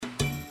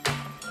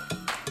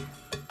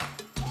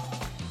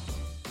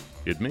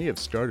It may have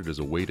started as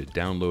a way to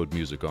download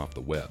music off the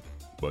web,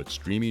 but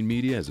streaming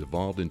media has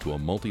evolved into a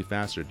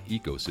multifaceted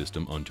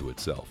ecosystem unto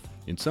itself.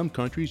 In some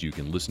countries, you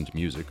can listen to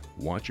music,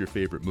 watch your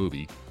favorite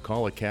movie,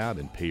 call a cab,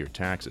 and pay your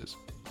taxes,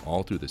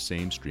 all through the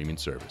same streaming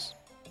service.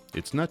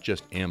 It's not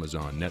just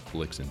Amazon,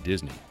 Netflix, and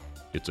Disney.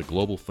 It's a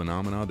global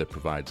phenomenon that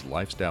provides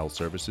lifestyle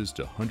services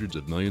to hundreds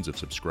of millions of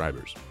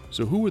subscribers.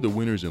 So who are the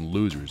winners and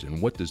losers,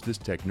 and what does this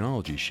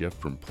technology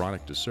shift from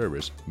product to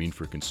service mean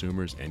for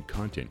consumers and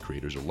content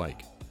creators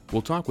alike?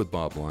 We'll talk with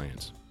Bob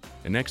Lyons,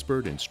 an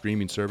expert in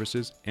streaming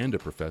services and a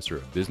professor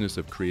of Business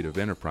of Creative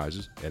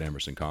Enterprises at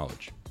Emerson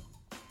College.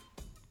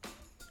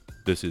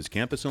 This is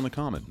Campus on the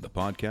Common, the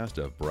podcast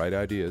of bright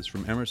ideas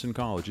from Emerson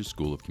College's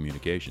School of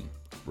Communication.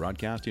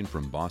 Broadcasting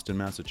from Boston,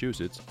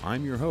 Massachusetts,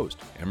 I'm your host,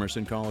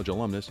 Emerson College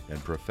alumnus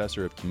and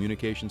Professor of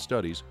Communication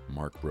Studies,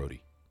 Mark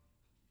Brody.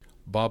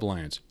 Bob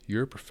Lyons,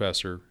 you're a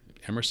professor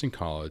at Emerson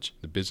College,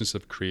 the Business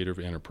of Creative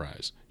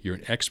Enterprise. You're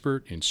an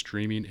expert in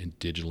streaming and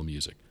digital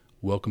music.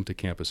 Welcome to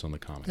Campus on the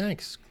Common.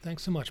 Thanks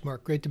so much,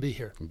 Mark. Great to be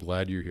here. I'm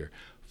glad you're here.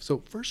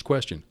 So first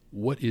question,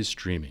 what is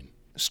streaming?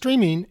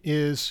 Streaming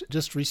is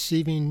just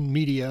receiving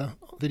media,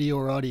 video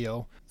or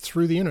audio,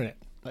 through the internet,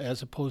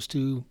 as opposed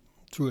to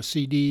through a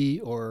CD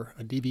or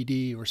a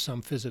DVD or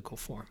some physical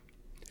form.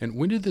 And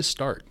when did this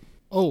start?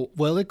 Oh,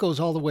 well, it goes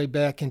all the way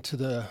back into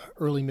the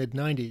early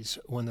mid-90s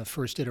when the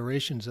first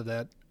iterations of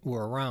that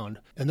were around.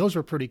 And those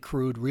were pretty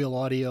crude, Real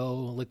Audio,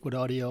 Liquid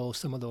Audio,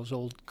 some of those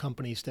old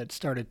companies that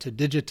started to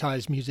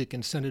digitize music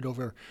and send it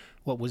over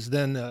what was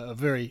then a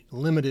very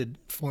limited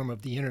form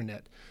of the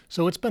internet.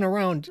 So it's been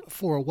around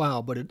for a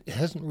while, but it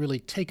hasn't really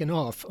taken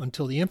off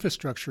until the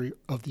infrastructure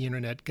of the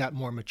internet got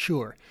more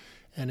mature.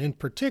 And in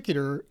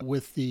particular,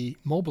 with the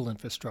mobile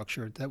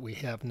infrastructure that we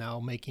have now,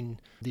 making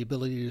the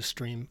ability to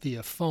stream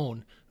via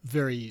phone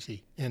very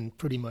easy and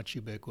pretty much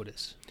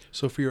ubiquitous.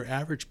 So for your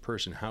average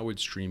person, how would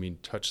streaming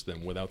touch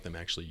them without them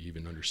actually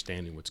even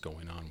understanding what's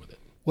going on with it?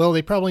 Well,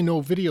 they probably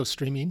know video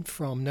streaming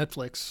from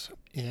Netflix,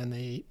 and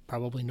they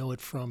probably know it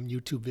from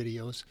YouTube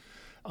videos.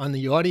 On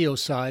the audio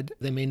side,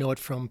 they may know it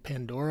from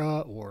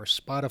Pandora or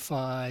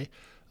Spotify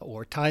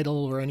or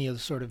Tidal or any of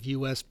the sort of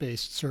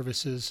US-based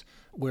services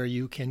where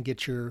you can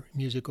get your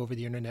music over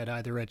the internet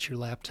either at your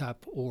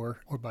laptop or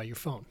by your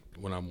phone.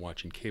 When I'm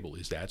watching cable,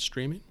 is that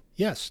streaming?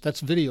 Yes,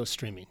 that's video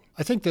streaming.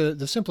 I think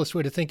the simplest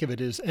way to think of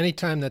it is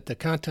anytime that the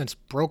content's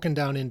broken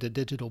down into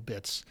digital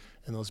bits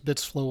and those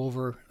bits flow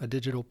over a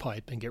digital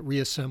pipe and get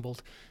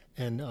reassembled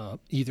and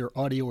either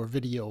audio or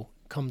video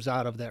comes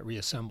out of that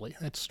reassembly.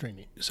 That's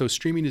streaming. So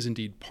streaming is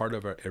indeed part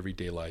of our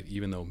everyday life,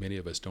 even though many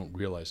of us don't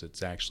realize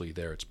it's actually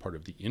there. It's part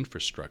of the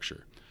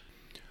infrastructure.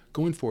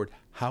 Going forward,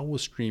 how will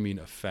streaming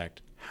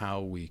affect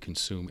how we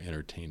consume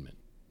entertainment?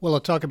 Well, I'll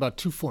talk about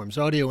two forms,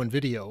 audio and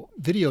video.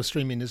 Video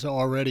streaming is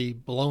already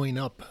blowing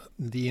up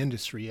the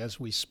industry as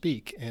we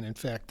speak. And in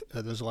fact,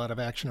 there's a lot of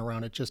action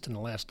around it just in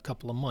the last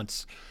couple of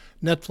months.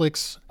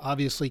 Netflix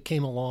obviously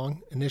came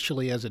along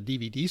initially as a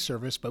DVD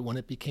service, but when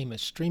it became a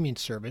streaming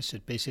service,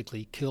 it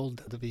basically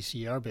killed the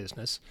VCR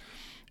business.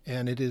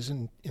 And it is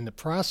in the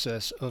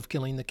process of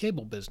killing the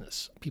cable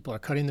business. People are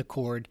cutting the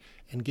cord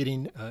and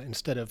getting,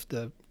 instead of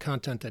the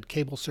content that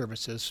cable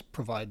services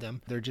provide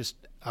them, they're just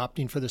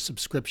opting for the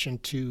subscription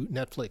to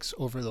Netflix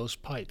over those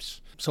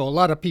pipes. So a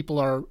lot of people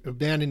are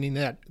abandoning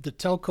that. The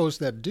telcos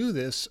that do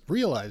this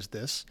realize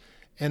this,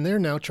 and they're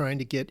now trying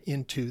to get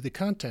into the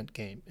content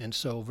game. And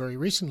so very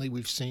recently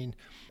we've seen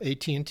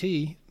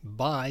AT&T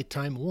buy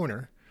Time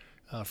Warner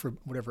for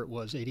whatever it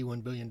was,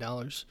 $81 billion,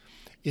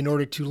 in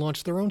order to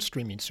launch their own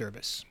streaming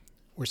service.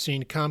 We're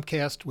seeing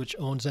Comcast, which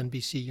owns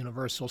NBC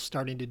Universal,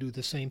 starting to do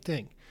the same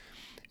thing.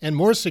 And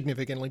more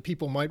significantly,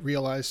 people might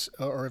realize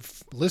or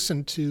have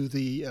listened to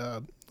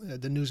the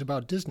news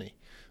about Disney,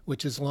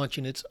 which is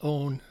launching its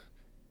own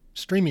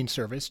streaming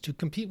service to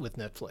compete with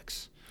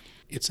Netflix.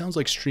 It sounds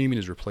like streaming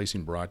is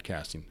replacing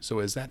broadcasting. So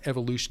as that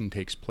evolution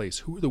takes place,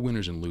 who are the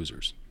winners and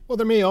losers? Well,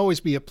 there may always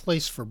be a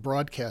place for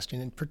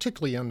broadcasting, and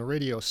particularly on the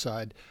radio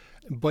side.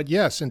 But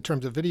yes, in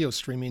terms of video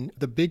streaming,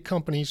 the big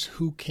companies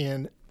who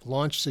can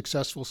launch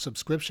successful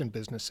subscription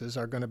businesses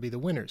are going to be the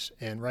winners.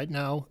 And right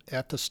now,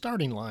 at the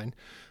starting line,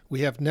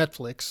 we have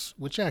Netflix,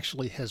 which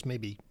actually has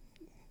maybe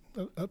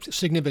a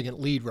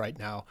significant lead right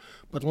now.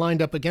 But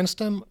lined up against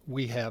them,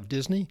 we have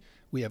Disney,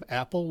 we have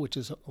Apple, which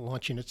is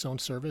launching its own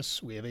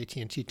service, we have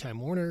AT&T Time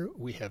Warner,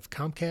 we have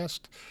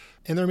Comcast,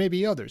 and there may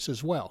be others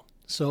as well.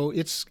 So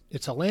it's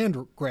a land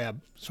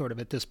grab sort of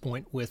at this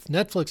point, with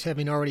Netflix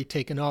having already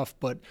taken off,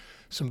 but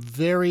some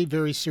very,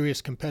 very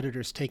serious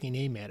competitors taking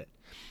aim at it.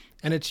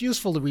 And it's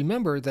useful to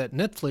remember that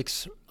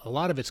Netflix, a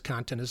lot of its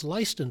content is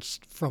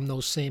licensed from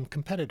those same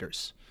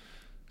competitors.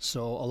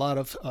 So a lot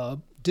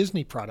of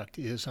Disney product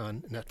is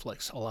on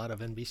Netflix. A lot of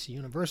NBC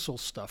Universal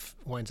stuff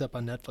winds up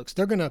on Netflix.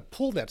 They're going to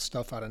pull that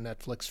stuff out of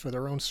Netflix for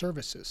their own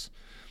services.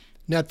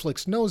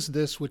 Netflix knows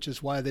this, which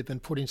is why they've been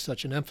putting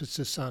such an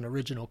emphasis on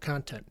original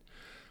content.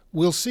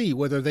 We'll see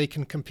whether they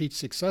can compete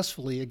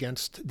successfully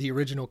against the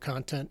original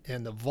content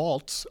and the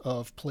vaults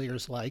of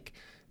players like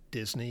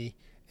Disney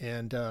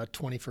and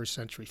 21st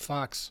Century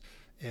Fox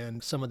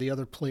and some of the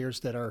other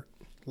players that are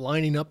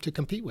lining up to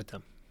compete with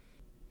them.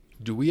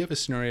 Do we have a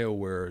scenario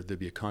where there'd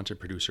be a content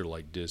producer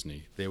like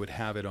Disney? They would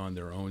have it on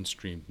their own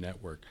streamed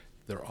network.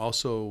 They're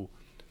also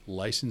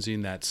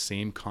licensing that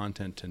same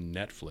content to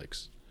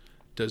Netflix.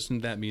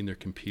 Doesn't that mean they're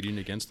competing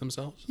against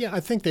themselves? Yeah, I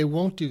think they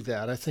won't do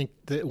that. I think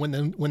that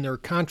when their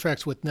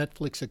contracts with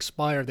Netflix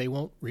expire, they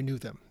won't renew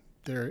them.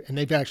 And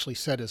they've actually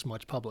said as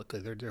much publicly.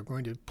 They're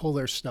going to pull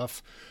their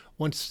stuff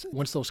once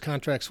those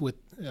contracts with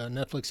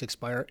Netflix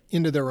expire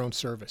into their own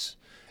service,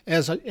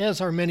 as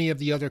are many of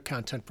the other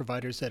content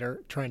providers that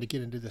are trying to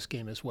get into this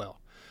game as well.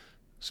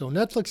 So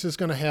Netflix is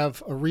going to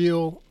have a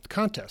real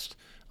contest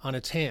on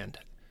its hand.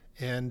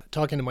 And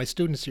talking to my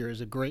students here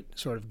is a great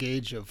sort of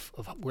gauge of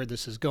where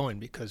this is going,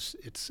 because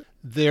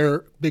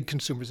they're big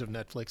consumers of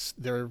Netflix.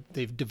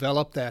 They've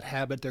developed that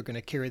habit. They're going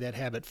to carry that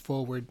habit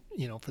forward,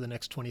 for the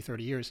next 20,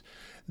 30 years.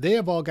 They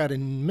have all got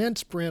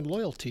immense brand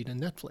loyalty to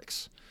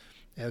Netflix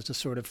as the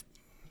sort of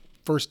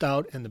first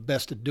out and the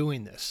best at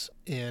doing this.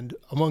 And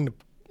among the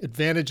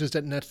advantages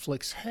that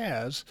Netflix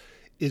has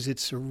is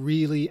it's a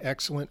really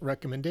excellent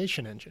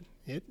recommendation engine.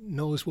 It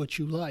knows what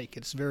you like.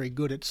 It's very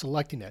good at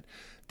selecting it.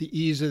 The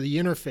ease of the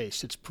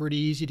interface, it's pretty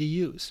easy to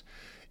use.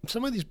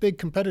 Some of these big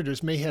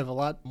competitors may have a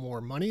lot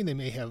more money. They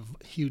may have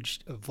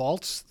huge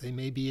vaults. They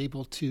may be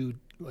able to,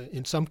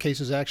 in some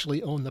cases,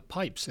 actually own the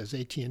pipes, as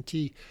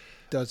AT&T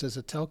does as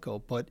a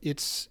telco. But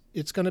it's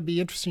going to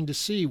be interesting to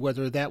see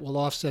whether that will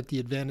offset the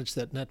advantage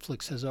that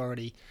Netflix has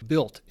already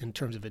built in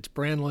terms of its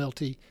brand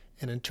loyalty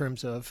and in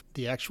terms of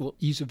the actual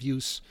ease of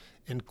use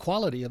and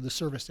quality of the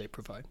service they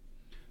provide.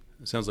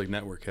 It sounds like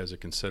network has a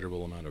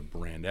considerable amount of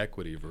brand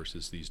equity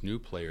versus these new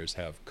players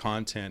have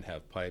content,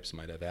 have pipes,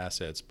 might have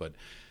assets, but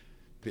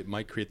it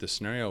might create the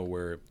scenario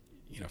where,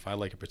 if I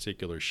like a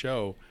particular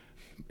show,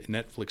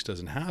 Netflix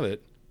doesn't have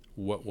it,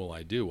 what will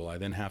I do? Will I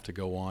then have to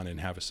go on and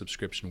have a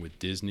subscription with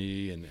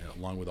Disney and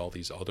along with all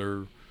these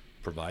other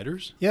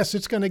providers? Yes,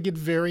 it's going to get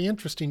very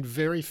interesting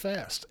very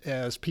fast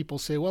as people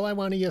say, well, I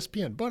want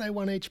ESPN, but I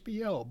want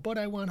HBO, but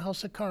I want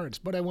House of Cards,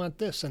 but I want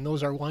this. And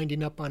those are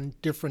winding up on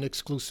different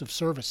exclusive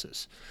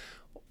services.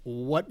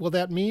 What will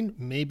that mean?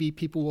 Maybe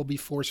people will be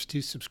forced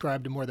to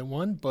subscribe to more than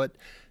one, but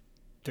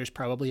there's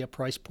probably a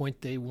price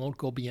point they won't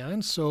go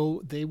beyond,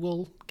 so they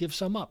will give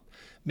some up.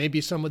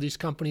 Maybe some of these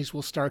companies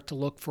will start to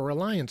look for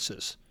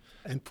alliances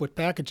and put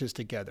packages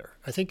together.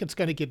 I think it's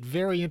going to get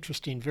very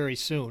interesting very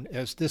soon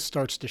as this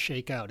starts to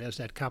shake out, as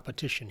that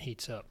competition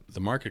heats up. The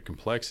market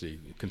complexity,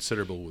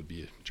 considerable would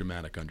be a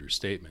dramatic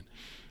understatement.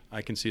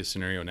 I can see a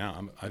scenario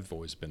now. I've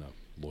always been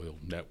a loyal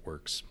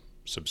networks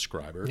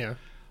subscriber. Yeah.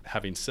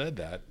 Having said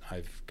that,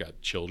 I've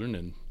got children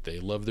and they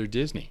love their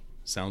Disney.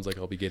 Sounds like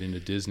I'll be getting a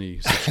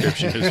Disney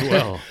subscription as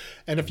well.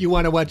 And if you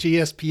want to watch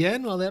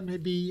ESPN, well, that may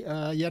be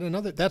yet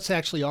another. That's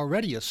actually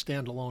already a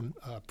standalone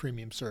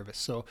premium service.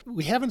 So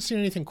we haven't seen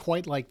anything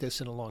quite like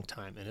this in a long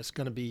time. And it's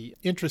going to be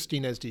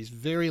interesting as these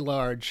very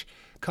large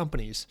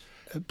companies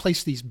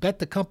place these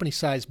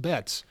bet-the-company-sized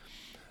bets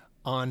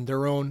on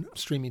their own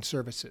streaming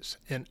services.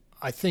 And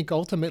I think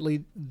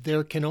ultimately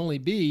there can only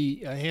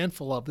be a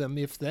handful of them,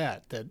 if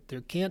that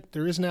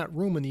there is not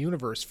room in the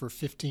universe for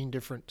 15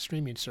 different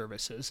streaming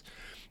services.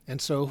 And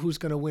so who's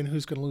going to win,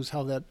 who's going to lose,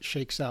 how that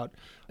shakes out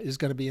is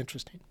going to be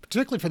interesting,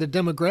 particularly for the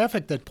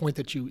demographic, that point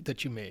that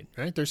you made,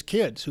 right? There's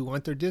kids who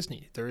want their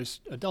Disney.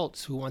 There's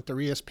adults who want their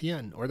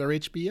ESPN or their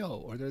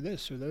HBO or their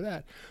this or their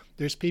that.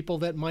 There's people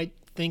that might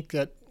think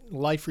that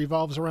life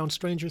revolves around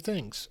Stranger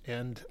Things,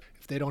 and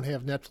if they don't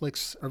have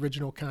Netflix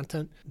original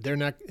content, they're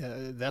not.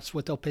 That's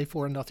what they'll pay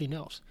for and nothing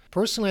else.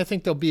 Personally, I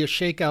think there'll be a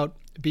shakeout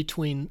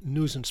between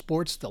news and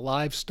sports, the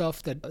live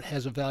stuff that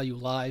has a value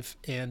live,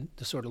 and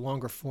the sort of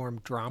longer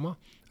form drama.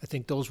 I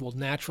think those will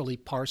naturally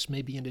parse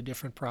maybe into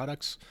different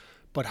products.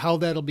 But how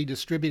that'll be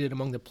distributed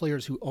among the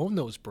players who own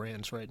those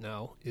brands right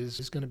now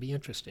is going to be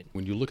interesting.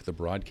 When you look at the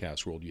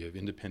broadcast world, you have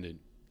independent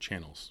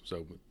channels.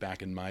 So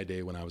back in my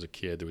day when I was a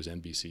kid, there was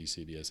NBC,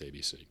 CBS,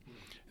 ABC.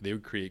 They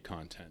would create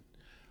content.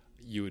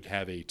 You would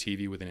have a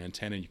TV with an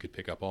antenna, and you could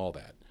pick up all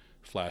that.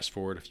 Flash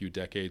forward a few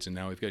decades, and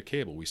now we've got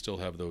cable. We still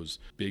have those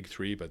big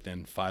three, but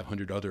then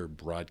 500 other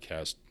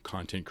broadcast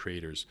content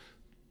creators.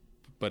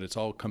 But it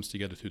all comes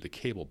together through the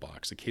cable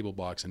box. The cable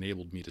box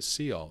enabled me to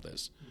see all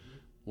this. Mm-hmm.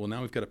 Well,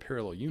 now we've got a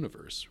parallel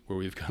universe where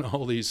we've got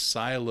all these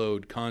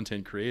siloed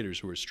content creators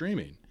who are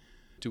streaming.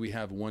 Do we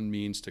have one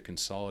means to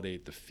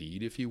consolidate the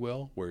feed, if you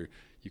will, where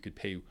you could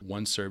pay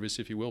one service,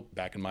 if you will?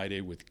 Back in my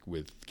day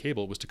with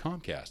cable, it was to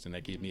Comcast, and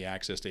that gave me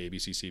access to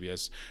ABC,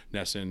 CBS,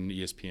 NESN,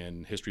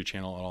 ESPN, History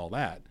Channel, and all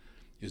that.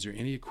 Is there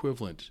any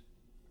equivalent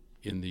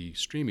in the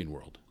streaming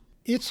world?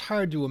 It's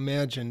hard to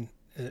imagine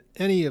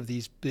any of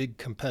these big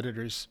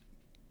competitors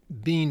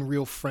being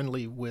real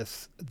friendly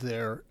with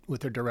their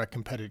direct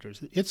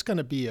competitors. It's going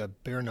to be a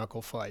bare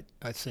knuckle fight.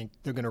 I think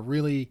they're going to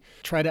really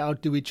try to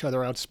outdo each other,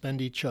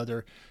 outspend each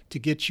other to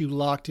get you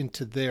locked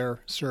into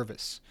their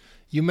service.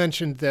 You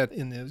mentioned that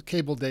in the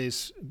cable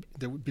days,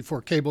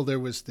 before cable, there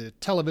was the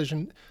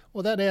television.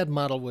 Well, that ad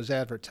model was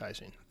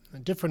advertising. A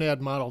different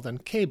ad model than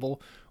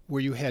cable,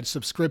 where you had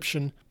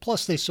subscription,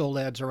 plus they sold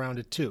ads around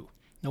it too.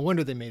 No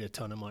wonder they made a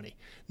ton of money.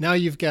 Now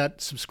you've got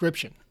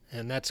subscription.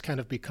 And that's kind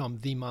of become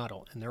the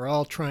model. And they're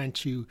all trying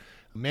to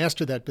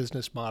master that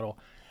business model.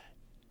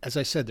 As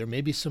I said, there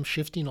may be some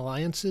shifting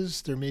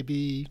alliances. There may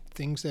be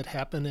things that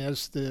happen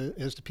as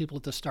the people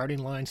at the starting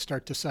line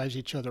start to size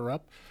each other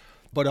up.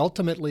 But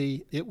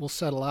ultimately, it will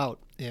settle out,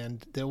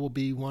 and there will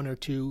be one or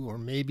two or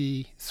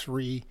maybe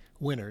three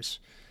winners.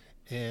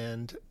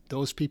 And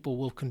those people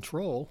will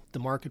control the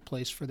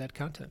marketplace for that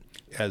content.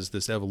 As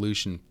this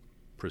evolution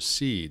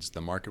proceeds, the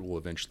market will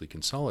eventually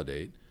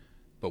consolidate.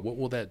 But what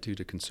will that do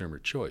to consumer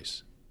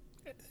choice?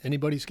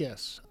 Anybody's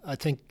guess. I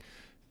think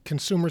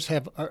consumers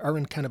are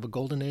in kind of a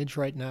golden age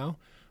right now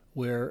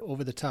where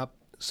over-the-top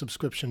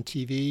subscription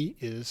TV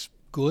is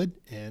good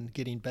and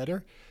getting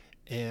better,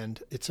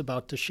 and it's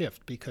about to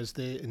shift because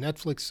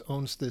Netflix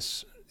owns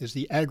this, is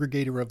the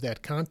aggregator of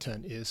that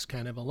content, is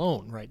kind of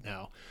alone right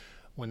now.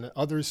 When the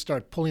others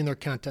start pulling their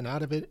content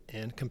out of it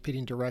and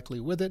competing directly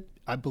with it,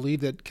 I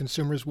believe that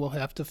consumers will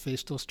have to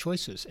face those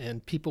choices,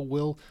 and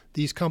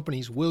these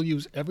companies will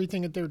use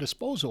everything at their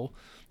disposal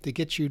to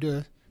get you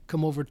to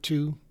come over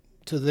to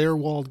their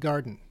walled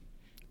garden.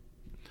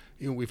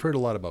 We've heard a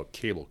lot about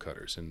cable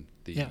cutters, and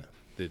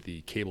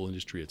the cable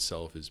industry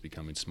itself is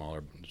becoming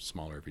smaller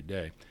every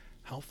day.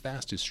 How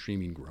fast is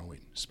streaming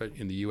growing,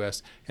 especially in the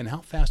U.S., and how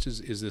fast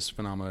is this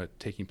phenomena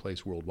taking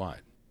place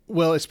worldwide?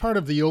 Well, it's part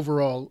of the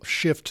overall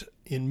shift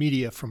in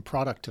media from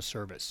product to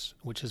service,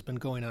 which has been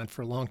going on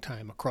for a long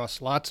time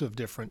across lots of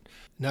different,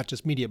 not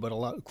just media, but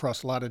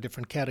across a lot of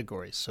different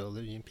categories. So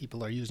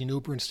people are using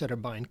Uber instead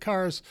of buying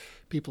cars.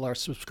 People are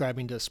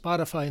subscribing to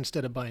Spotify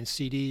instead of buying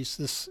CDs.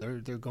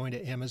 They're going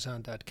to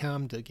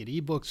Amazon.com to get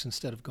ebooks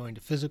instead of going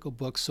to physical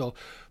books. So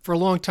for a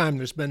long time,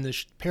 there's been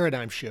this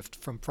paradigm shift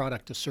from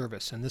product to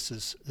service, and this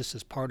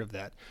is part of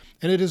that.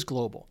 And it is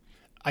global.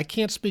 I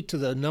can't speak to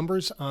the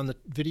numbers on the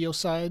video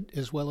side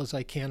as well as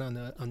I can on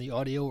the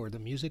audio or the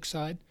music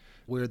side,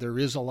 where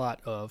there's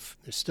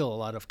still a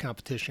lot of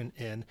competition.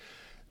 And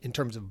in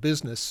terms of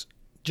business,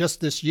 just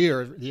this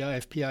year, the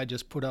IFPI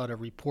just put out a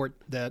report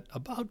that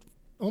about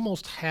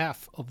almost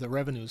half of the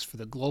revenues for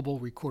the global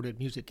recorded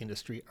music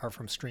industry are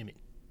from streaming.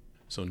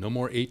 So no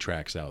more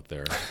 8-tracks out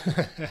there.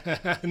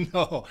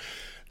 No,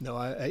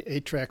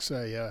 8-tracks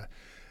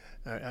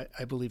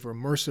I believe are a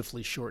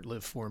mercifully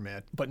short-lived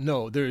format. But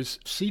no, there's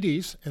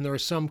CDs, and there are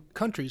some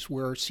countries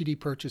where CD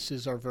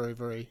purchases are very,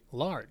 very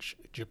large.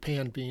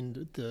 Japan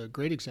being the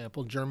great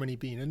example, Germany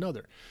being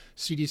another.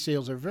 CD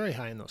sales are very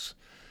high in those.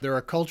 There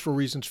are cultural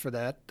reasons for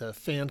that,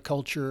 fan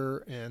culture,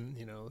 and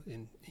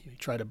you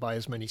try to buy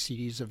as many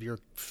CDs of your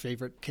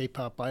favorite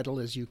K-pop idol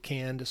as you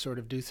can to sort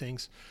of do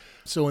things.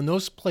 So in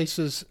those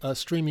places,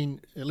 streaming,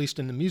 at least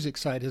in the music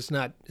side, has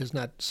not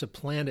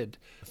supplanted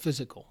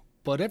physical.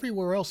 But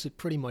everywhere else it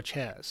pretty much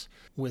has,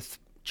 with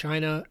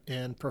China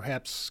and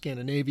perhaps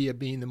Scandinavia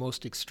being the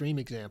most extreme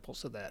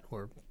examples of that,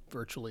 where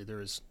virtually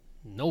there is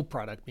no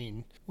product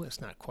well,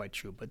 it's not quite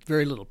true, but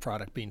very little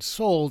product being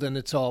sold, and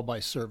it's all by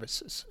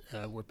services,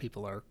 where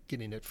people are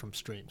getting it from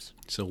streams.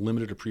 So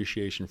limited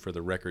appreciation for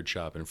the record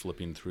shop and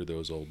flipping through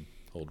those old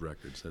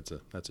records.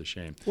 That's a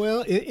shame.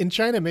 Well, in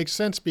China it makes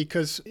sense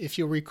because if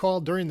you'll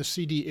recall, during the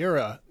CD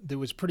era, there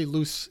was pretty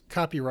loose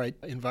copyright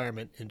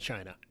environment in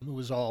China. It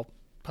was all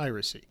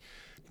piracy,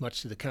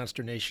 much to the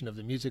consternation of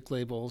the music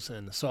labels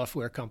and the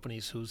software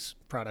companies whose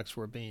products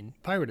were being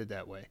pirated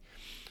that way.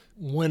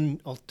 When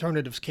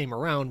alternatives came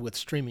around with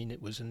streaming, it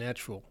was a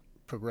natural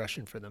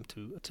progression for them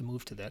to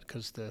move to that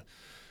because the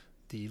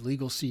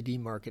legal CD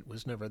market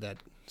was never that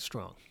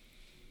strong.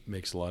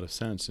 Makes a lot of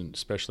sense, and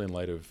especially in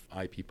light of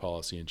IP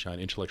policy in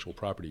China, intellectual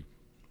property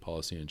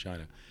policy in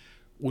China.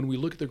 When we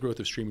look at the growth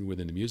of streaming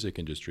within the music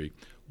industry,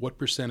 what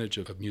percentage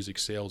of music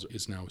sales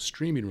is now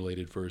streaming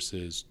related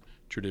versus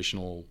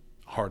traditional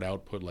hard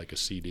output like a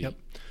CD? Yep.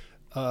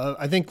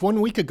 I think 1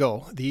 week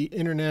ago, the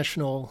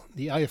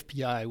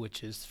IFPI,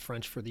 which is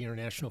French for the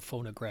International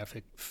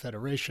Phonographic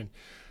Federation,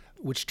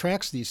 which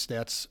tracks these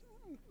stats,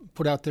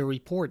 put out their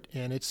report,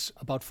 and it's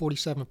about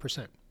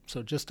 47%.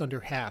 So just under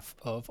half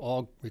of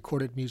all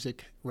recorded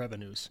music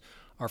revenues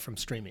are from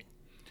streaming.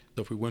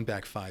 So if we went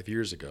back 5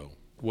 years ago,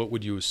 what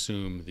would you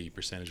assume the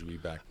percentage would be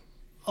back?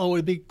 Oh,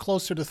 it'd be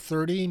closer to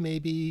 30,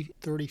 maybe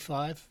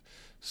 35.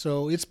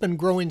 So it's been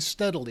growing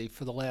steadily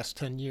for the last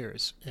 10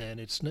 years, and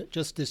it's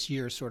just this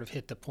year sort of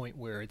hit the point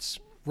where it's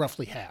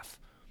roughly half.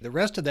 The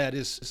rest of that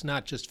is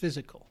not just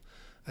physical.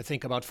 I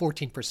think about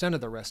 14%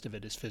 of the rest of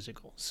it is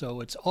physical.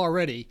 So it's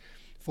already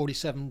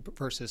 47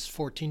 versus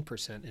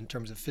 14% in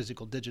terms of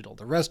physical digital.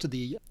 The rest of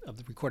the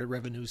recorded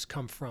revenues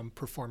come from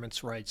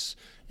performance rights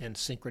and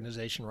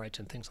synchronization rights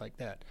and things like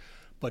that.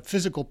 But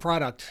physical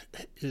product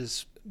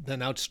has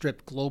been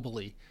outstripped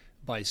globally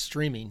by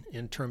streaming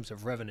in terms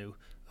of revenue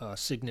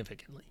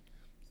significantly,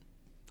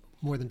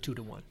 more than 2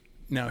 to 1.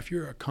 Now, if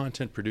you're a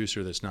content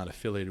producer that's not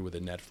affiliated with a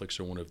Netflix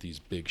or one of these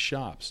big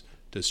shops,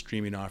 does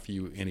streaming offer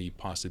you any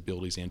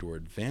possibilities and or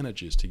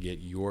advantages to get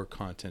your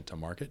content to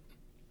market?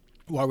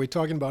 Well, are we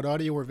talking about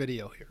audio or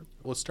video here?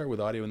 Let's start with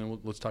audio, and then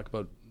let's talk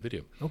about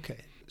video. Okay.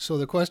 So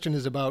the question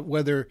is about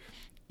whether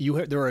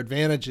there are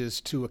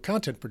advantages to a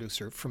content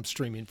producer from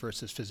streaming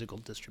versus physical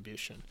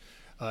distribution.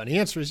 And the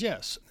answer is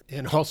yes,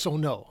 and also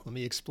no. Let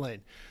me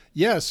explain.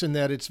 Yes, in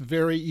that it's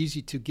very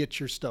easy to get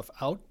your stuff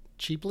out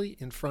cheaply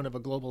in front of a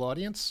global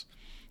audience.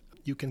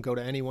 You can go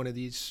to any one of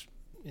these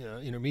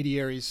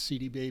intermediaries,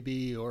 CD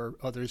Baby or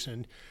others,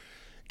 and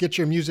get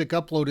your music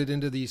uploaded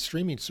into these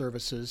streaming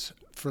services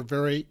for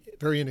very,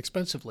 very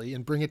inexpensively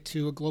and bring it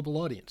to a global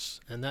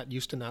audience. And that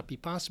used to not be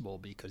possible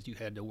because you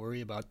had to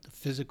worry about the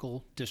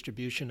physical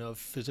distribution of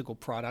physical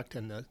product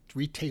and the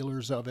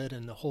retailers of it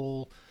and the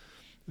whole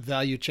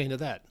value chain of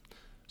that.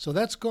 So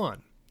that's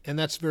gone, and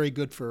that's very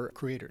good for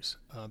creators.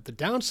 The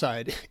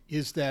downside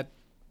is that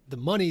the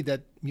money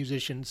that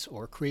musicians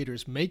or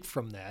creators make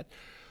from that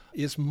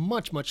is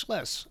much, much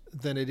less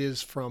than it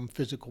is from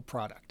physical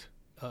product.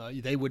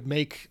 They would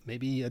make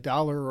maybe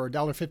 $1 or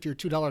 $1.50 or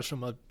 $2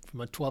 from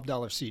a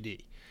 $12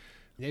 CD.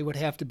 They would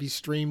have to be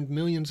streamed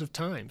millions of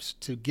times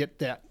to get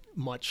that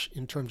much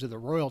in terms of the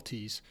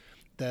royalties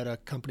that a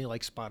company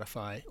like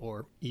Spotify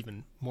or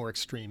even more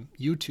extreme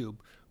YouTube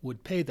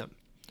would pay them.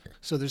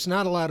 So there's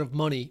not a lot of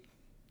money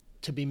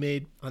to be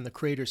made on the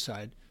creator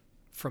side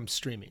from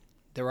streaming.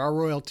 There are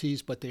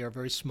royalties, but they are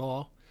very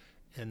small,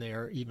 and they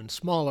are even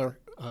smaller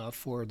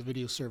for the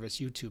video service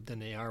YouTube than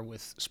they are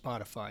with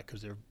Spotify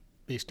because they're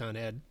based on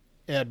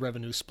ad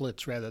revenue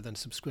splits rather than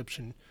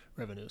subscription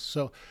revenues.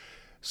 So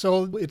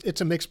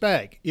it's a mixed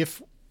bag.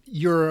 If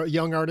you're a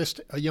young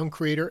artist, a young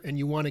creator, and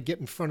you want to get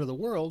in front of the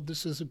world,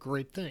 this is a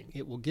great thing.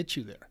 It will get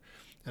you there.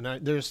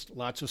 And there's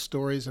lots of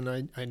stories,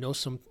 and I know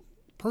some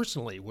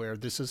personally where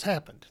this has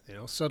happened.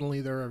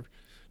 Suddenly they're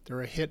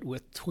a hit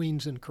with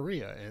tweens in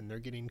Korea, and they're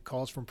getting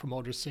calls from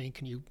promoters saying,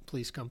 "Can you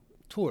please come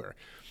tour?"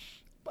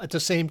 At the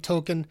same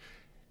token,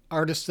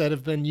 artists that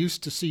have been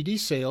used to CD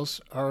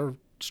sales are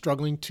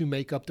struggling to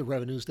make up the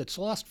revenues that's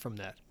lost from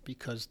that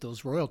because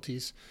those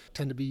royalties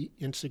tend to be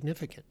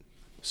insignificant.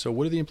 So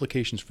what are the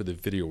implications for the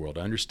video world?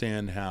 I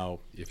understand how,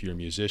 if you're a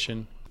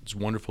musician, it's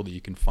wonderful that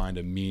you can find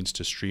a means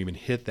to stream and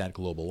hit that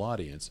global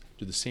audience.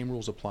 Do the same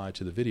rules apply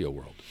to the video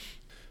world?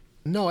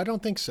 No, I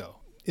don't think so.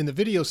 In the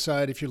video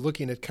side, if you're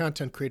looking at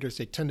content creators,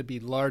 they tend to be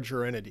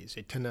larger entities.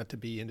 They tend not to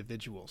be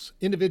individuals.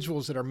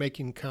 Individuals that are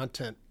making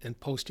content and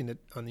posting it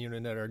on the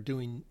internet are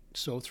doing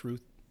so through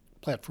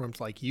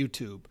platforms like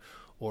YouTube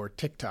or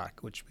TikTok,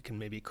 which we can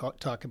maybe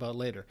talk about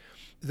later.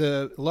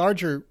 The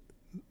larger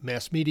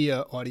mass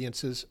media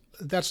audiences,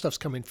 that stuff's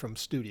coming from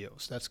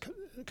studios. That's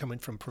coming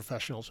from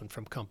professionals and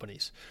from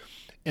companies.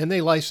 And they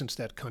license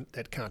that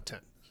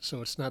content.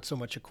 So it's not so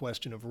much a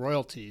question of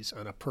royalties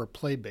on a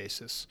per-play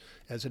basis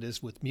as it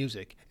is with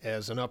music,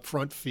 as an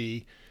upfront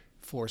fee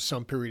for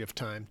some period of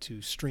time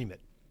to stream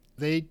it.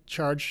 They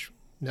charge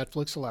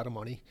Netflix a lot of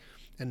money,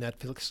 and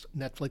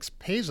Netflix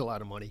pays a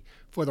lot of money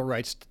for the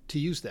rights to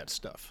use that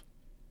stuff.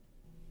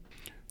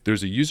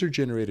 There's a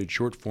user-generated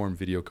short-form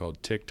video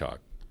called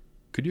TikTok.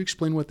 Could you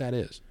explain what that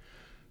is?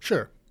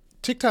 Sure.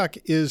 TikTok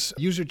is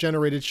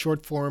user-generated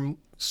short-form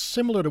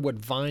similar to what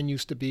Vine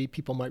used to be.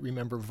 People might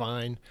remember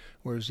Vine,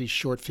 where it was these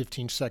short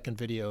 15-second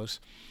videos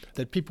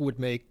that people would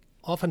make,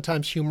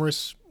 oftentimes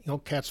humorous,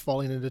 cats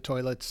falling into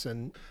toilets.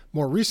 And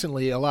more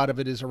recently, a lot of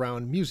it is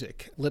around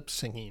music, lip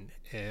singing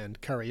and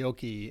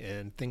karaoke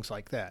and things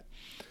like that.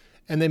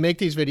 And they make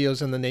these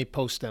videos and then they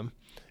post them.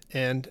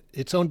 And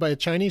it's owned by a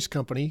Chinese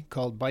company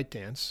called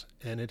ByteDance,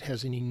 and it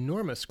has an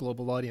enormous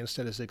global audience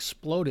that has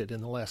exploded in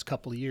the last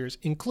couple of years,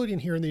 including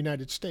here in the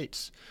United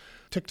States.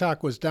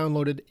 TikTok was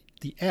downloaded,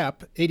 the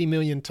app, 80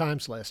 million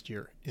times last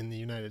year in the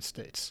United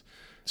States.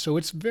 So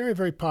it's very,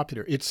 very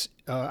popular. It's,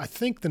 I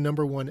think, the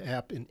number one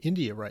app in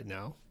India right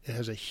now. It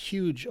has a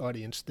huge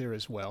audience there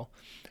as well,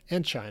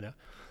 and China.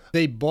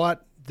 They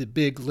bought the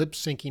big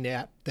lip-syncing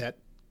app that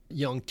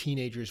young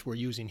teenagers were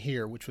using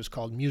here, which was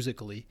called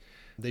Musical.ly.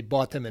 They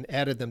bought them and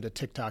added them to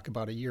TikTok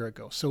about a year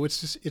ago. So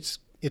it's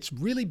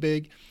really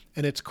big,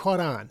 and it's caught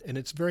on, and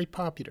it's very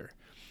popular.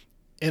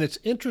 And it's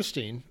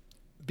interesting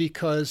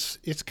because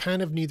it's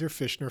kind of neither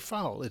fish nor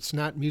fowl. It's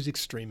not music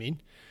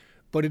streaming,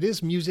 but it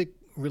is music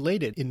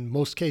related in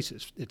most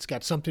cases. It's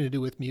got something to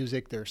do with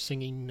music. They're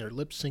singing, they're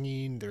lip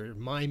singing, they're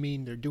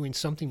miming, they're doing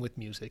something with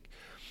music.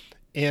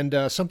 And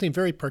something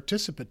very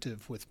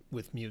participative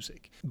with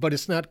music. But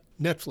it's not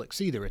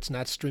Netflix either. It's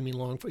not streaming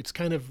long. It's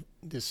kind of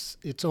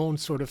its own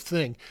sort of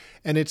thing.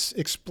 And it's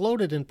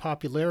exploded in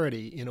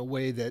popularity in a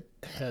way that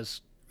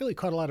has really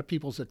caught a lot of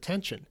people's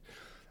attention.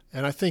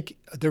 And I think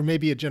there may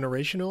be a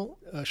generational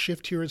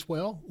shift here as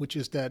well, which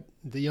is that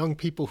the young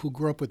people who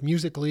grew up with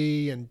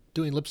Musical.ly and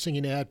doing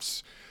lip-singing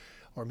apps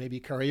or maybe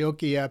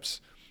karaoke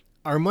apps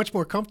are much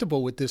more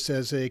comfortable with this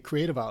as a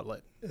creative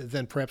outlet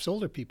than perhaps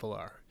older people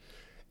are.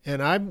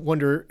 And I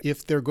wonder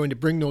if they're going to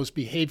bring those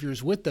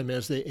behaviors with them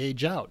as they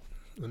age out,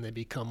 when they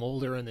become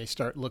older and they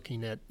start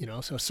looking at,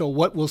 so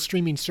what will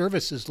streaming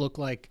services look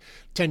like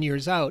 10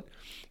 years out,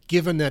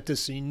 given that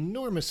this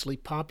enormously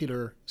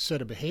popular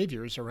set of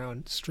behaviors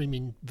around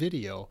streaming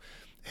video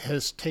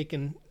has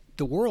taken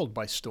the world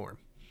by storm.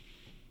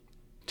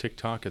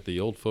 TikTok at the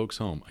old folks'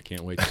 home. I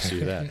can't wait to see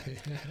that.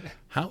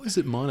 How is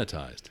it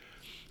monetized?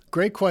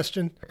 Great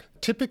question.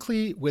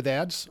 Typically with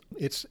ads,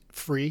 it's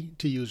free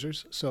to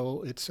users,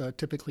 so it's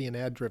typically an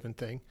ad-driven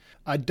thing.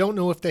 I don't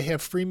know if they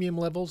have freemium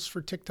levels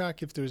for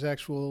TikTok, if there's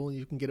actual,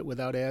 you can get it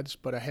without ads,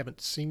 but I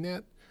haven't seen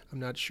that. I'm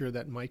not sure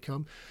that might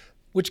come.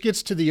 Which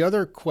gets to the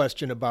other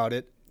question about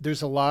it.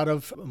 There's a lot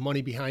of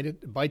money behind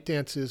it.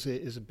 ByteDance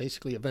is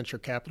basically a venture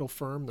capital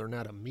firm. They're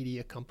not a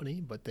media company,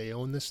 but they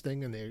own this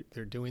thing and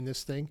they're doing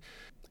this thing.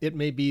 It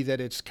may be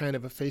that it's kind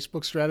of a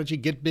Facebook strategy,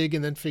 get big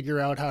and then figure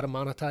out how to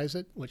monetize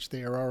it, which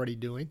they are already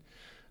doing.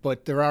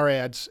 But there are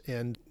ads,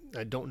 and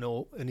I don't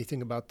know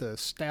anything about the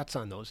stats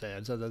on those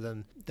ads other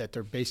than that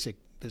their basic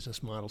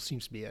business model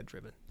seems to be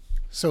ad-driven.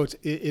 So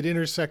it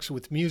intersects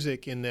with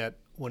music in that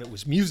when it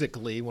was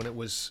Musical.ly, when it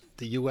was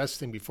the U.S.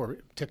 thing before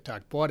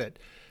TikTok bought it,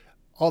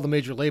 all the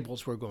major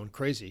labels were going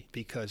crazy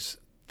because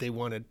they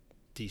wanted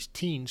these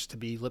teens to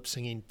be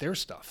lip-singing their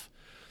stuff.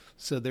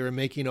 So they were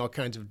making all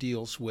kinds of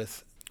deals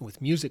with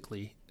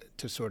Musical.ly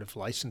to sort of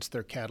license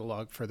their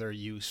catalog for their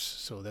use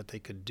so that they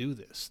could do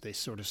this. They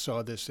sort of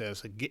saw this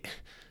as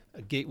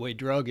a gateway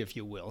drug, if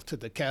you will, to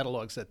the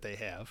catalogs that they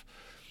have.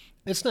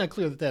 It's not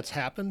clear that that's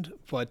happened,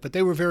 but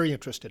they were very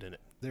interested in it.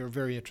 They were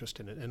very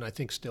interested in it, and I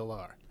think still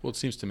are. Well, it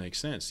seems to make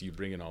sense. You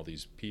bring in all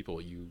these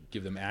people, you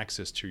give them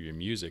access to your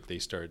music, they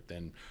start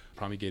then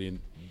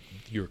promulgating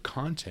your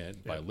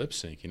content by lip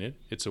syncing it.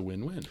 It's a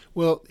win-win.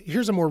 Well,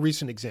 here's a more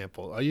recent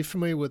example. Are you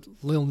familiar with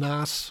Lil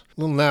Nas?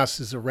 Lil Nas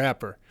is a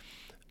rapper,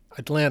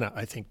 Atlanta,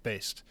 I think,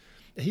 based.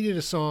 He did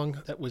a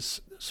song that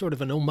was sort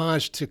of an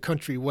homage to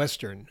country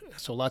western,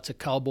 so lots of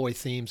cowboy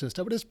themes and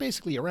stuff, but it's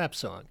basically a rap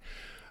song.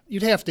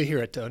 You'd have to hear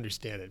it to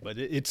understand it, but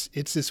it's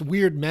this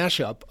weird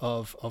mashup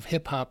of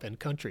hip-hop and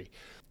country.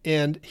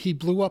 And he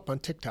blew up on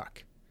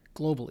TikTok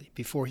globally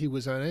before he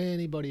was on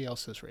anybody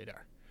else's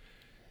radar.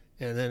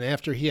 And then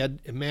after he had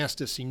amassed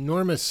this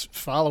enormous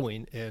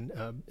following and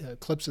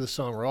clips of the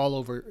song were all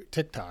over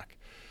TikTok,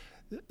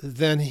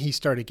 then he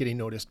started getting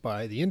noticed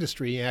by the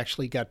industry. He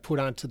actually got put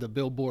onto the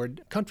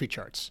Billboard country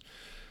charts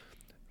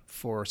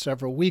for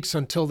several weeks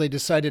until they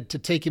decided to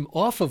take him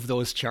off of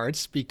those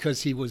charts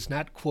because he was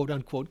not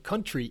quote-unquote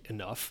country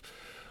enough,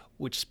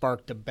 which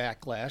sparked a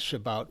backlash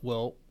about,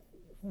 well,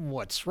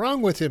 what's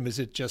wrong with him? Is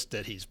it just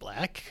that he's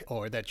black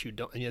or that you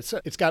don't? And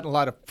it's gotten a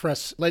lot of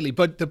press lately.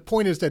 But the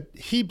point is that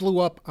he blew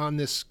up on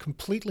this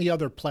completely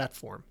other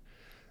platform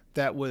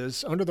that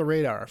was under the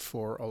radar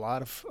for a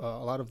lot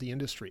of the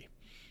industry.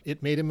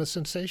 It made him a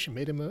sensation,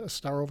 made him a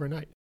star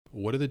overnight.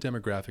 What are the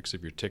demographics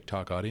of your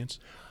TikTok audience?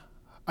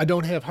 I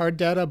don't have hard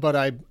data, but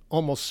I'm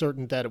almost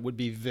certain that it would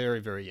be very,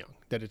 very young,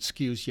 that it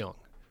skews young.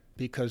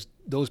 Because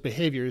those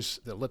behaviors,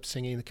 the lip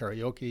singing, the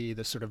karaoke,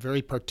 the sort of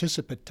very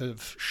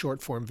participative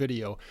short form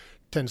video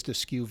tends to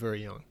skew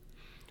very young.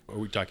 Are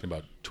we talking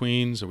about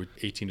tweens? Are we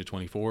 18 to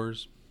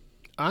 24s?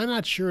 I'm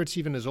not sure it's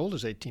even as old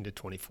as 18 to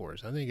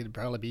 24s. I think it'd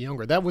probably be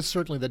younger. That was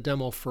certainly the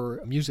demo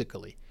for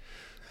Musical.ly.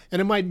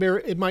 And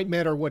it might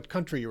matter what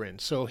country you're in.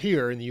 So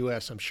here in the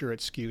U.S., I'm sure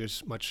it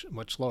skews much,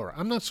 much lower.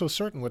 I'm not so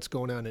certain what's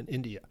going on in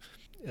India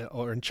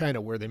or in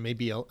China, where there may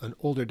be an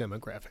older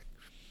demographic,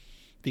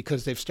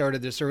 because they've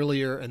started this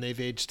earlier and they've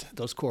aged,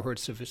 those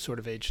cohorts have sort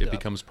of aged up. It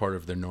becomes part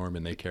of their norm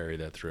and they carry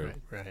that through.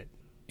 Right.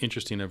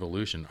 Interesting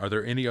evolution. Are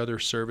there any other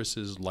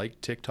services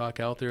like TikTok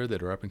out there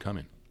that are up and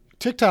coming?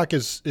 TikTok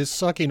is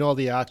sucking all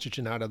the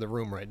oxygen out of the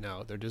room right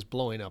now. They're just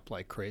blowing up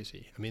like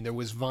crazy. I mean, there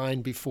was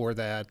Vine before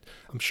that.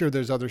 I'm sure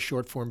there's other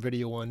short-form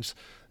video ones.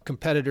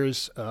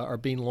 Competitors are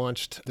being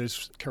launched.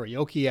 There's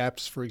karaoke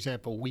apps, for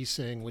example,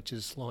 WeSing, which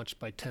is launched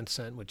by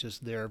Tencent, which is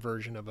their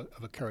version of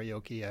a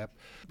karaoke app.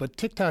 But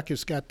TikTok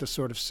has got the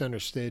sort of center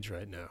stage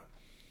right now.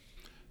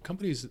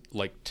 Companies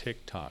like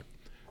TikTok,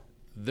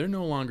 they're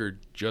no longer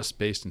just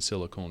based in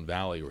Silicon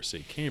Valley or, say,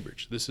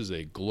 Cambridge. This is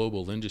a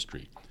global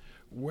industry.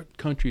 What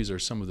countries are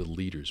some of the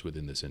leaders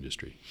within this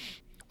industry?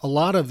 A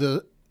lot of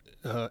the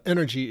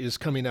energy is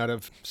coming out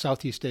of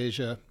Southeast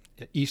Asia,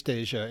 East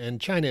Asia,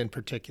 and China in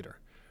particular,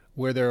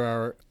 where there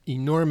are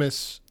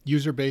enormous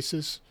user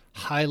bases,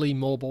 highly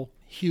mobile,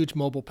 huge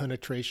mobile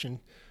penetration,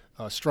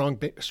 strong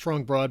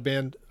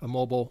broadband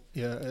mobile,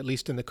 at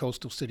least in the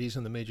coastal cities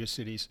and the major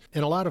cities,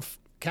 and a lot of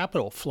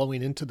capital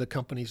flowing into the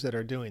companies that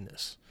are doing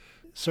this.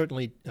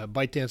 Certainly,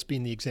 ByteDance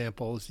being the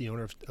example, is the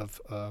owner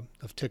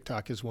of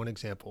TikTok, is one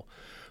example.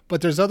 But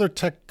there's other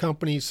tech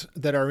companies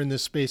that are in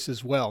this space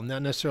as well,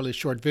 not necessarily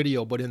short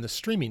video, but in the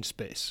streaming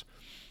space.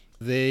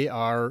 They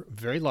are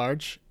very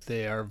large,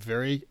 they are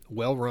very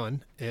well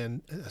run,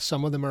 and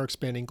some of them are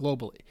expanding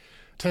globally.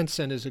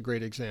 Tencent is a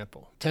great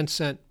example.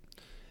 Tencent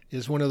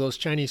is one of those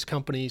Chinese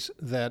companies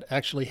that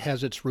actually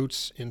has its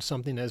roots in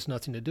something that has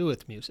nothing to do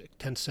with music.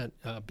 Tencent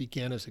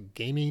began as a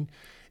gaming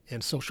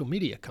and social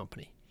media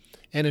company,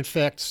 and in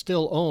fact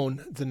still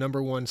own the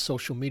number one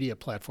social media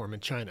platform in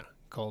China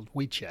called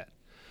WeChat,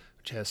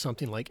 which has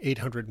something like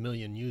 800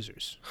 million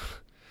users.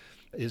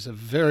 Is a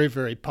very,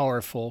 very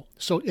powerful.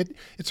 So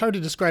it's hard to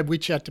describe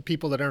WeChat to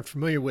people that aren't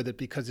familiar with it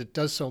because it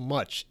does so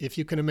much. If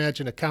you can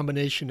imagine a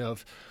combination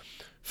of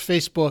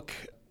Facebook,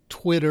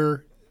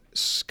 Twitter,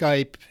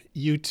 Skype,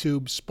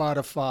 YouTube,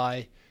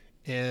 Spotify,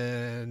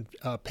 and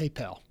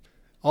PayPal.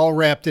 all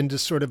wrapped into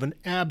sort of an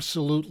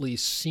absolutely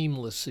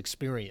seamless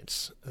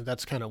experience.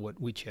 That's kind of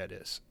what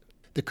WeChat is.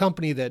 The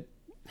company that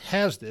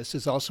has this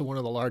is also one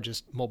of the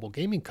largest mobile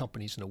gaming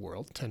companies in the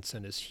world.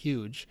 Tencent is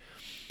huge.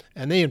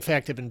 And they, in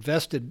fact, have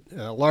invested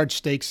large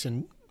stakes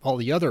in all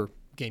the other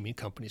gaming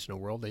companies in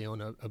the world. They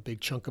own a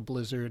big chunk of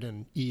Blizzard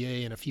and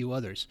EA and a few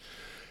others.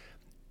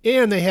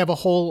 And they have a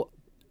whole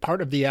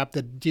part of the app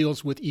that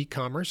deals with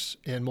e-commerce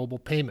and mobile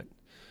payment.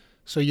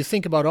 So you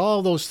think about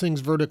all those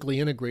things vertically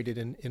integrated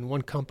in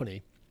one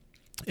company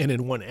and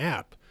in one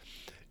app.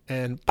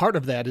 And part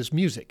of that is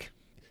music.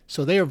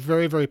 So they are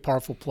very, very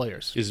powerful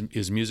players.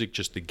 Is music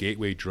just the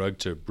gateway drug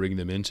to bring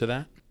them into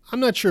that? I'm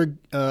not sure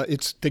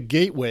it's the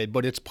gateway,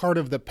 but it's part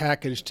of the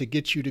package to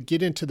get you to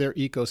get into their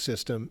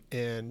ecosystem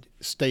and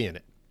stay in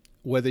it.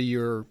 Whether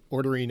you're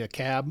ordering a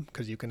cab,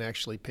 because you can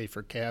actually pay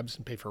for cabs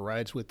and pay for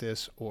rides with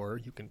this, or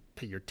you can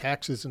pay your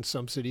taxes in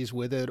some cities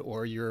with it,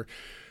 or you're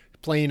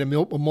playing a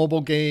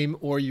mobile game,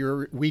 or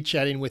you're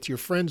WeChatting with your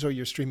friends, or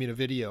you're streaming a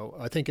video.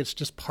 I think it's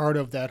just part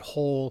of that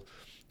whole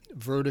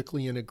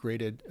vertically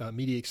integrated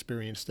media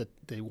experience that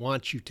they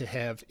want you to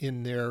have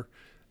in their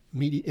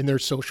media, in their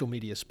social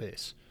media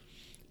space.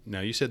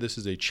 Now, you said this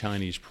is a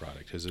Chinese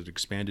product. Has it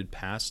expanded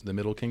past the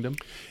Middle Kingdom?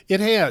 It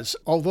has,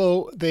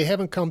 although they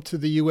haven't come to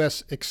the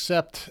U.S.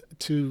 except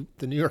to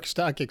the New York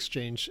Stock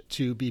Exchange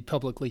to be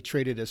publicly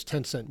traded as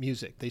Tencent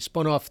Music. They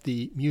spun off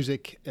the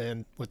music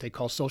and what they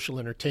call social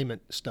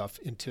entertainment stuff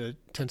into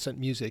Tencent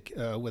Music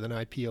with an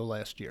IPO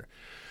last year.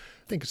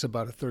 I think it's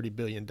about a $30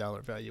 billion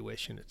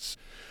valuation.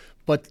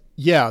 But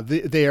yeah,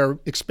 they are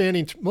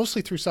expanding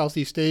mostly through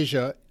Southeast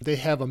Asia. They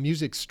have a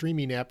music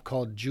streaming app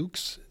called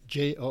Joox,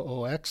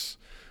 Joox,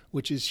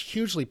 which is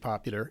hugely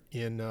popular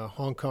in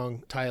Hong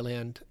Kong,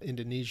 Thailand,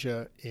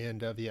 Indonesia, and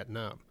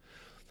Vietnam.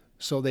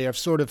 So they have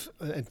sort of,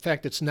 in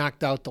fact, it's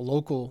knocked out the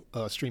local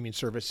streaming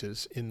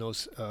services in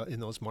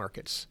those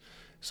markets.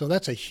 So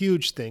that's a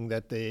huge thing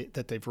that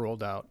they've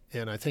rolled out,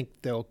 and I think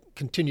they'll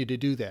continue to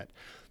do that.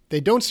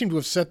 They don't seem to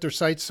have set their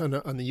sights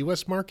on the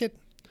U.S. market,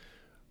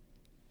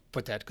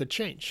 but that could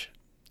change.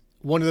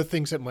 One of the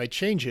things that might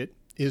change it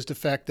is the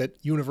fact that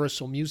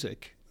Universal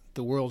Music,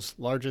 the world's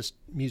largest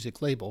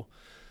music label,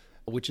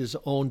 which is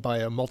owned by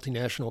a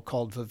multinational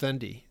called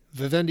Vivendi.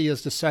 Vivendi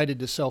has decided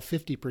to sell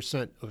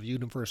 50% of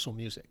Universal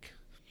Music.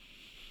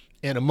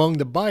 And among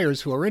the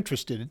buyers who are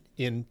interested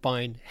in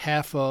buying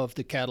half of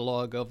the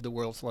catalog of the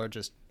world's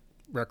largest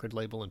record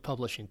label and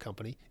publishing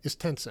company is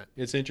Tencent.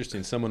 It's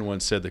interesting. Someone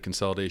once said the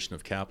consolidation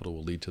of capital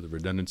will lead to the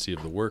redundancy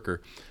of the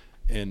worker.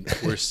 And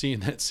we're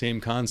seeing that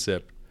same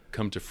concept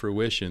come to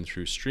fruition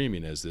through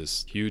streaming as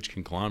this huge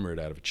conglomerate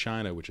out of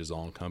China, which is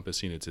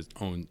all-encompassing. It's its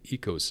own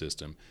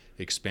ecosystem,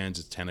 expands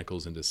its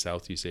tentacles into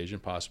Southeast Asia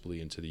and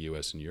possibly into the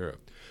U.S. and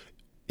Europe.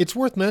 It's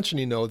worth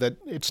mentioning, though, that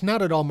it's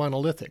not at all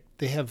monolithic.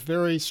 They have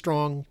very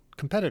strong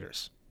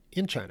competitors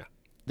in China.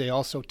 They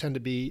also tend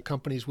to be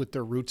companies with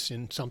their roots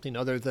in something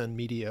other than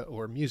media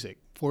or music.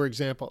 For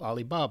example,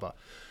 Alibaba,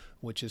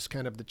 which is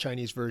kind of the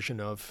Chinese version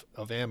of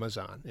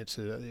Amazon.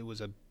 It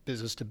was a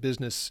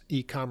business-to-business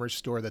e-commerce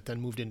store that then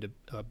moved into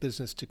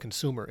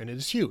business-to-consumer, and it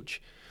is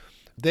huge.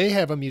 They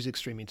have a music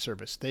streaming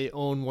service. They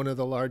own one of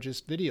the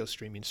largest video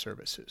streaming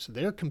services.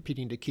 They're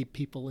competing to keep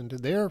people into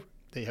their.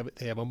 They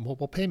have a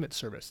mobile payment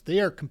service.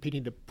 They are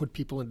competing to put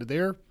people into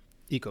their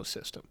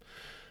ecosystem.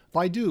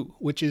 Baidu,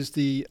 which is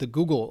the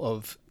Google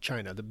of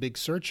China, the big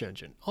search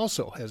engine,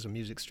 also has a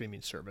music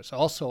streaming service,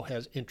 also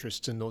has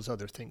interests in those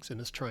other things,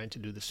 and is trying to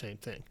do the same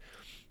thing.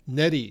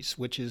 NetEase,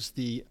 which is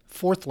the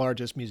fourth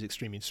largest music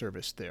streaming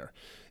service there,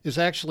 is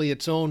actually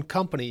its own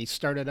company,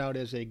 started out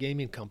as a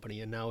gaming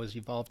company and now has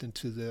evolved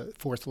into the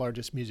fourth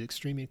largest music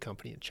streaming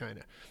company in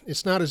China.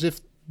 It's not as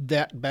if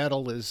that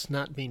battle is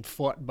not being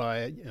fought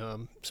by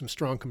some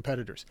strong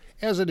competitors,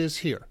 as it is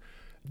here.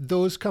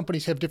 Those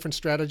companies have different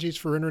strategies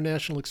for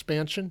international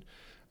expansion,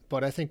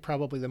 but I think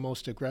probably the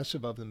most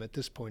aggressive of them at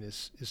this point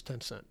is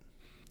Tencent.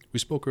 We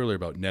spoke earlier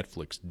about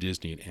Netflix,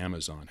 Disney, and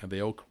Amazon, how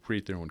they all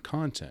create their own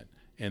content.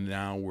 And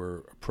now we're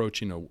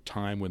approaching a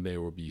time when they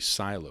will be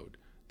siloed,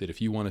 that if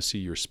you want to see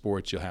your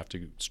sports, you'll have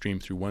to stream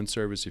through one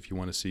service. If you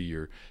want to see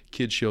your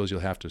kids' shows,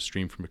 you'll have to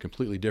stream from a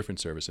completely different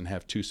service and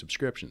have two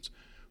subscriptions.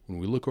 When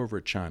we look over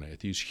at China, at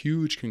these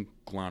huge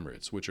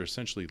conglomerates, which are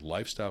essentially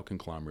lifestyle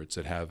conglomerates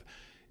that have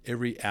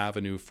every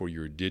avenue for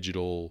your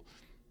digital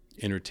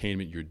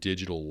entertainment, your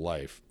digital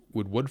life,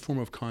 would one form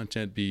of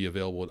content be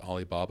available at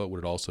Alibaba?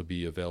 Would it also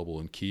be available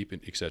in Keep,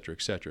 and et cetera,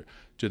 et cetera?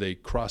 Do they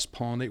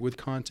cross-pollinate with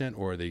content,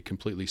 or are they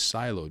completely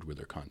siloed with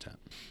their content?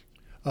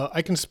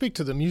 I can speak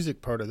to the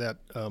music part of that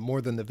more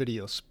than the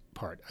video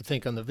part. I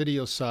think on the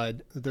video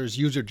side, there's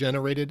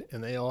user-generated,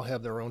 and they all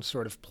have their own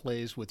sort of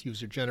plays with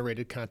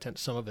user-generated content,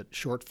 some of it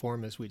short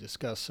form, as we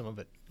discussed, some of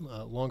it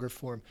longer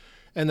form,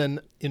 and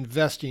then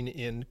investing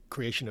in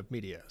creation of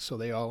media. So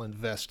they all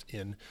invest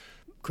in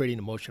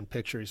creating motion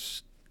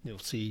pictures. You'll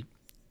see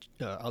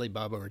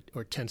Alibaba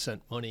or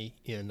Tencent money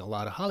in a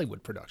lot of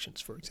Hollywood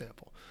productions, for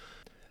example.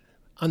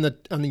 On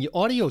the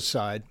audio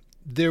side,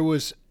 there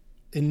was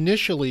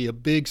initially a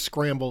big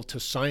scramble to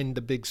sign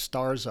the big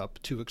stars up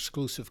to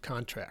exclusive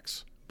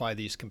contracts. by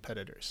these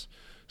competitors.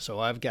 So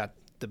I've got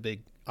the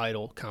big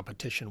idol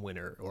competition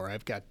winner, or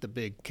I've got the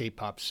big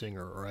K-pop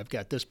singer, or I've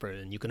got this person,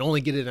 and you can only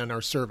get it on our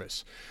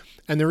service.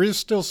 And there is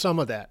still some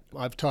of that.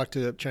 I've talked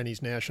to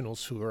Chinese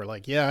nationals who are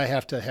like, yeah, I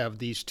have to have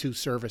these two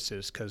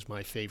services because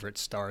my favorite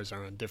stars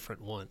are on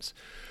different ones.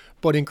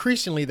 But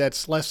increasingly,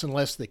 that's less and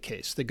less the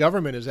case. The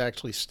government has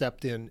actually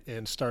stepped in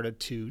and started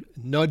to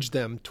nudge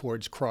them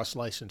towards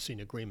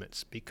cross-licensing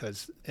agreements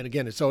because, and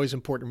again, it's always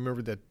important to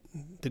remember that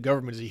the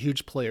government is a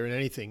huge player in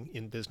anything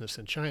in business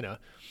in China.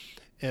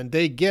 And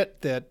they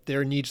get that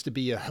there needs to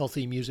be a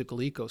healthy musical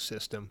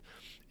ecosystem.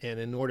 And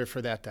in order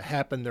for that to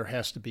happen, there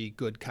has to be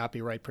good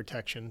copyright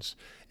protections.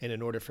 And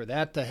in order for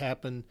that to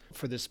happen,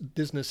 for this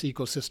business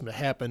ecosystem to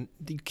happen,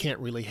 you can't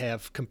really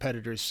have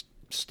competitors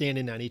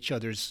standing on each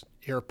other's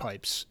air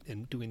pipes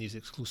and doing these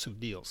exclusive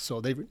deals. So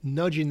they're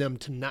nudging them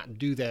to not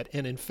do that.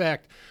 And in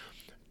fact,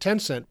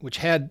 Tencent, which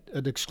had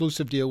an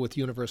exclusive deal with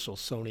Universal,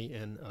 Sony,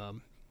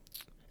 and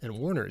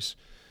Warner's,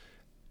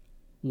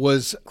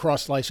 was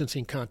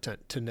cross-licensing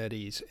content to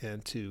NetEase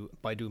and to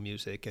Baidu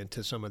Music and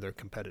to some of their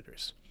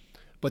competitors.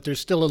 But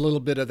there's still a little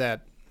bit of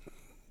that,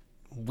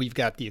 we've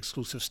got the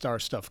exclusive star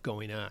stuff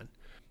going on.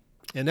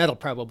 And that'll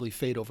probably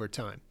fade over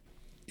time.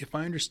 If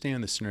I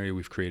understand the scenario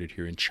we've created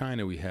here, in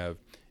China we have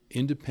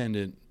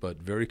independent but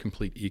very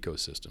complete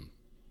ecosystem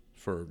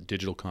for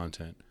digital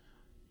content.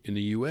 In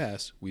the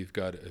U.S., we've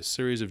got a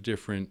series of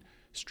different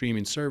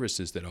streaming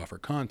services that offer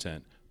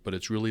content, but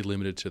it's really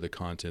limited to the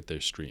content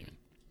they're streaming.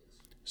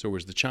 So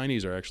whereas the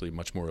Chinese are actually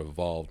much more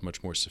evolved,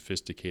 much more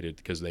sophisticated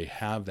because they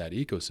have that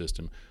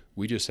ecosystem,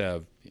 we just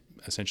have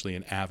essentially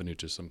an avenue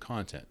to some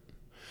content.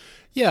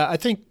 Yeah, I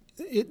think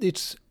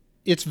it's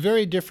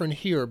very different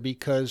here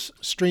because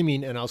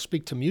streaming, and I'll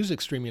speak to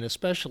music streaming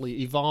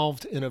especially,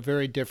 evolved in a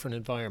very different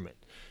environment.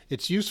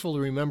 It's useful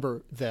to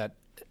remember that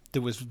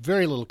there was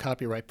very little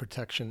copyright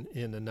protection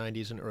in the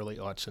 90s and early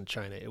aughts in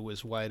China. It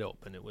was wide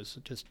open. It was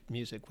just,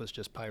 music was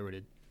just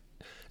pirated.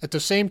 At the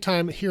same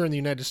time, here in the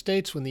United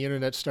States, when the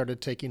internet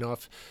started taking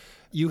off,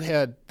 you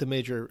had the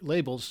major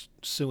labels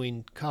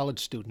suing college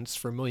students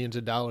for millions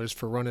of dollars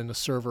for running a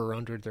server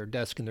under their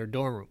desk in their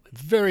dorm room.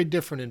 Very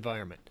different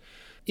environment.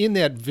 In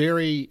that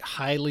very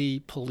highly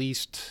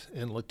policed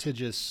and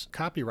litigious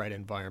copyright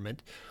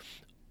environment,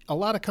 a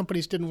lot of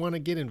companies didn't want to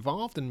get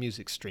involved in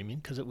music streaming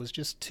because it was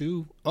just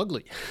too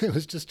ugly. It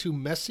was just too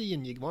messy,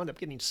 and you wound up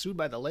getting sued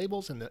by the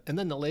labels, and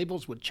then the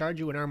labels would charge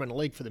you an arm and a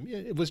leg for them.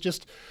 It was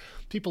just,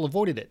 people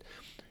avoided it.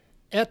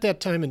 At that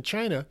time in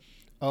China,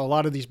 a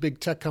lot of these big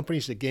tech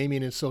companies, the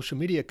gaming and social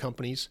media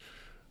companies,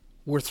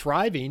 were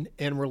thriving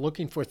and were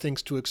looking for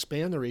things to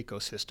expand their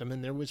ecosystem,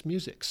 and there was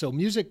music. So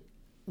music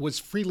was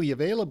freely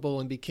available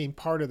and became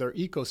part of their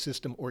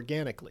ecosystem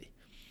organically.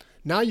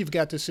 Now you've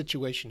got this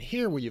situation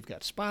here where you've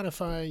got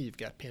Spotify, you've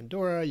got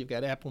Pandora, you've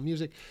got Apple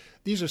Music.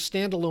 These are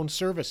standalone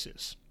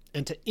services.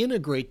 And to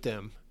integrate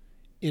them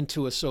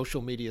into a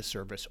social media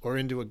service or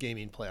into a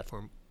gaming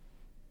platform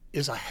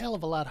is a hell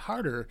of a lot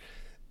harder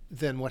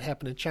than what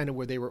happened in China,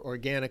 where they were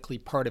organically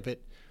part of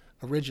it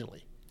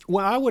originally.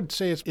 Well, I would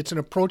say it's an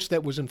approach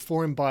that was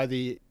informed by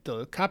the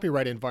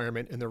copyright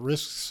environment and the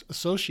risks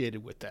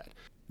associated with that.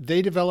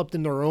 They developed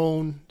in their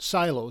own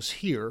silos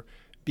here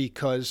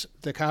because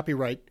the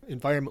copyright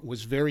environment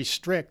was very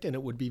strict and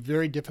it would be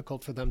very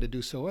difficult for them to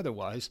do so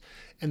otherwise.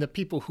 And the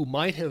people who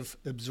might have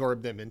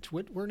absorbed them into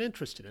it weren't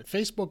interested in it.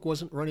 Facebook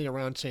wasn't running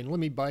around saying, let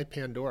me buy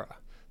Pandora.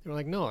 They were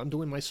like, no, I'm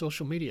doing my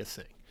social media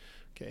thing.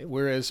 Okay.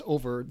 Whereas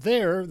over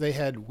there, they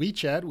had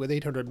WeChat with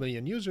 800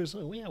 million users.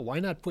 Oh, yeah, why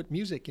not put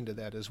music into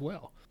that as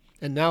well?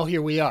 And now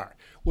here we are,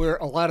 where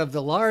a lot of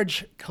the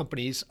large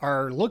companies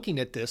are looking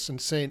at this and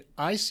saying,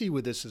 I see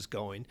where this is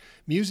going.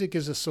 Music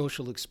is a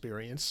social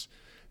experience.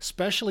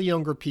 Especially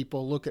younger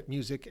people look at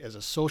music as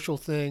a social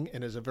thing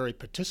and as a very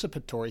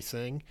participatory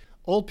thing.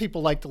 Old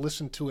people like to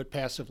listen to it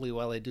passively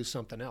while they do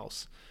something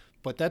else.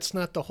 But that's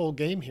not the whole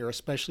game here,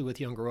 especially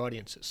with younger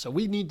audiences. So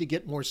we need to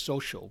get more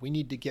social. We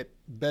need to get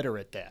better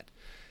at that.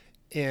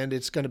 And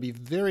it's going to be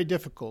very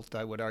difficult,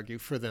 I would argue,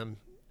 for them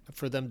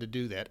to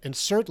do that. And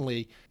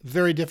certainly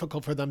very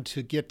difficult for them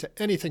to get to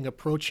anything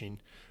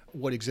approaching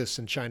what exists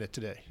in China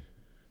today.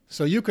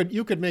 So you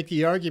could make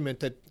the argument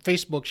that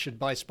Facebook should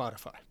buy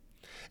Spotify.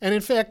 And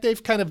in fact,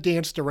 they've kind of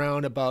danced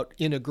around about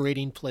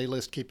integrating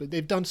playlist capability.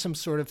 They've done some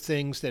sort of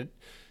things that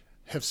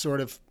have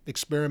sort of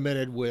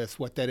experimented with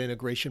what that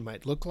integration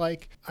might look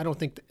like. I don't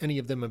think any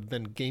of them have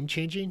been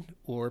game-changing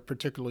or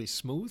particularly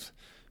smooth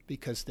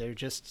because they're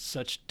just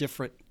such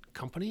different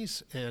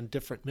companies and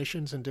different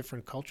missions and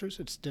different cultures.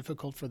 It's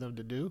difficult for them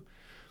to do.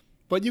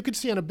 But you could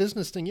see on a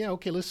business thing, yeah,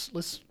 okay,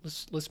 let's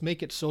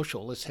make it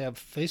social. Let's have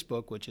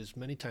Facebook, which is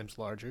many times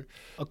larger,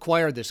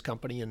 acquire this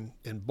company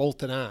and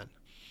bolt it on.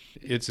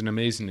 It's an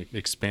amazing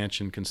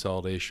expansion,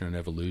 consolidation, and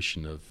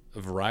evolution of a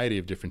variety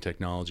of different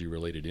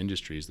technology-related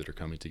industries that are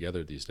coming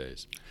together these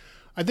days.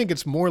 I think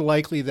it's more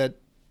likely that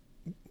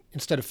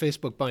instead of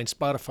Facebook buying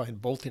Spotify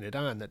and bolting it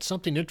on, that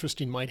something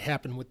interesting might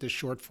happen with this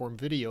short-form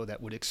video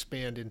that would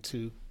expand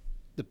into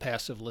the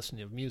passive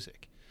listening of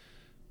music.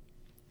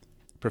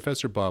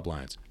 Professor Bob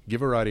Lyons,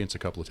 give our audience a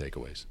couple of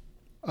takeaways.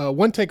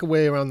 One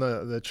takeaway around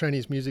the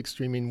Chinese music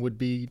streaming would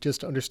be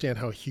just to understand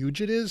how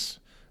huge it is.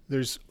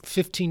 There's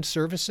 15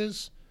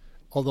 services,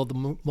 although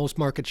the most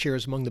market share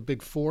is among the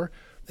big four,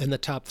 and the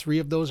top 3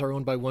 of those are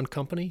owned by one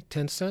company,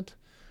 Tencent.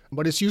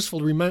 But it's useful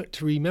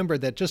to remember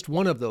that just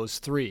one of those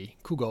 3,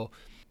 Kugo,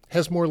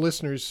 has more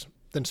listeners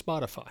than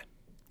Spotify.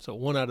 So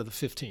 1 out of the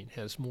 15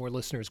 has more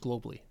listeners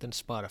globally than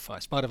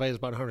Spotify. Spotify has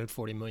about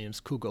 140 million.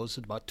 Kugo's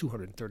about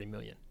 230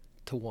 million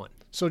to 1.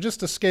 So just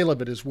the scale of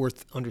it is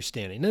worth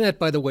understanding. And that,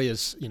 by the way,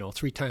 is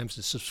 3 times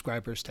the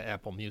subscribers to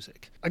Apple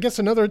Music. I guess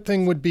another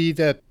thing would be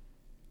that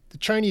the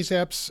Chinese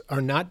apps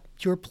are not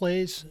pure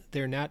plays.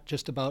 They're not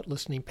just about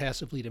listening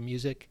passively to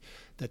music,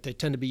 that they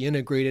tend to be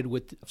integrated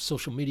with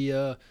social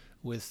media,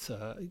 with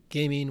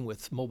gaming,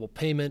 with mobile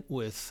payment,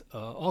 with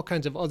all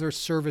kinds of other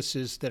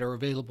services that are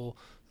available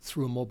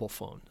through a mobile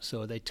phone.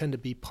 So they tend to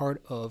be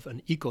part of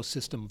an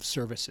ecosystem of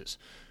services,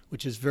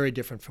 which is very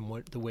different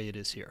from the way it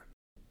is here.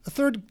 The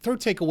third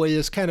takeaway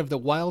is kind of the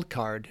wild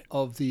card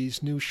of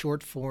these new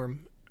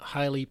short-form,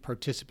 highly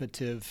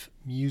participative,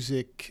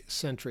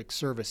 music-centric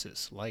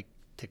services like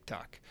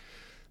TikTok,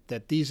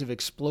 that these have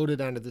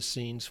exploded onto the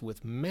scenes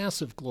with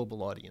massive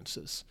global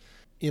audiences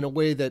in a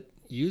way that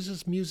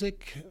uses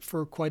music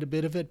for quite a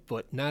bit of it,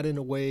 but not in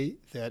a way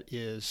that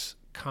is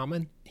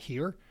common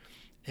here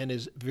and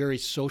is very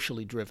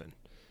socially driven.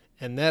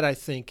 And that, I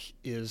think,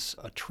 is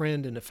a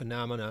trend and a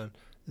phenomenon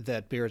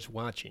that bears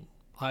watching,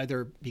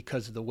 either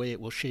because of the way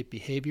it will shape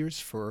behaviors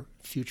for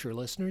future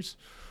listeners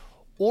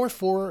or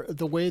for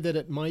the way that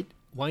it might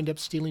wind up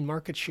stealing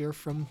market share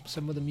from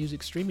some of the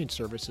music streaming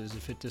services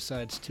if it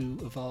decides to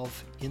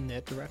evolve in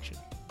that direction.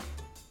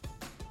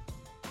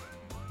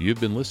 You've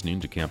been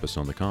listening to Campus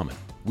on the Common.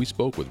 We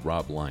spoke with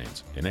Rob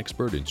Lyons, an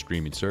expert in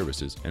streaming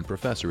services and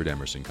professor at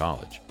Emerson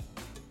College.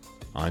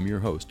 I'm your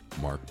host,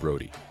 Mark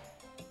Brody.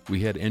 We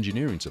had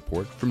engineering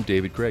support from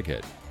David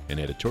Craighead and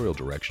editorial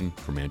direction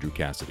from Andrew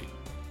Cassidy.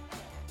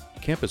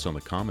 Campus on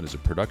the Common is a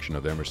production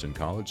of Emerson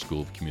College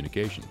School of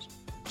Communications.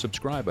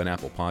 Subscribe on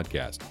Apple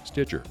Podcasts,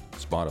 Stitcher,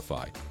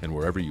 Spotify, and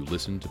wherever you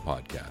listen to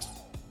podcasts.